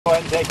Go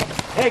ahead and take them.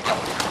 Take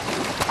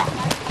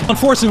them.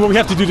 Unfortunately, what we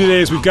have to do today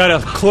is we've got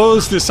to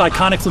close this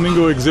iconic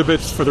flamingo exhibit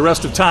for the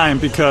rest of time,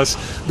 because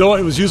though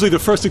it was usually the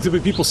first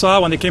exhibit people saw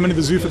when they came into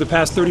the zoo for the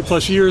past 30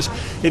 plus years,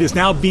 it is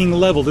now being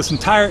leveled. This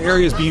entire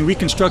area is being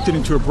reconstructed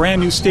into a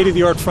brand new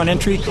state-of-the-art front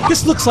entry.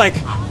 This looks like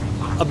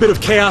a bit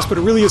of chaos, but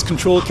it really is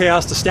controlled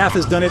chaos. The staff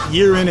has done it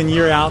year in and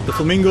year out. The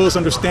flamingos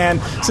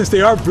understand, since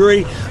they are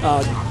very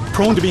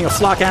prone to being a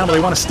flock animal,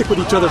 they want to stick with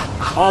each other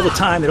all the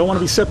time. They don't want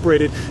to be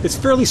separated. It's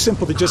fairly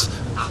simple to just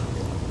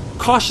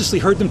cautiously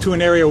herd them to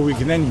an area where we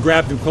can then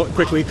grab them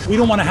quickly. We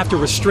don't want to have to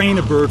restrain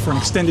a bird for an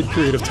extended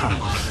period of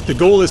time. The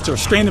goal is to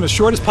restrain them as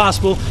short as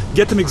possible,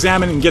 get them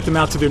examined, and get them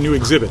out to their new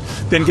exhibit.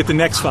 Then get the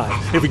next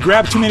 5. If we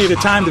grab too many at a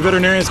time, the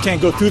veterinarians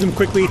can't go through them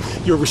quickly.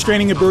 You're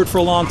restraining a bird for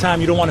a long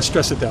time. You don't want to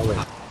stress it that way.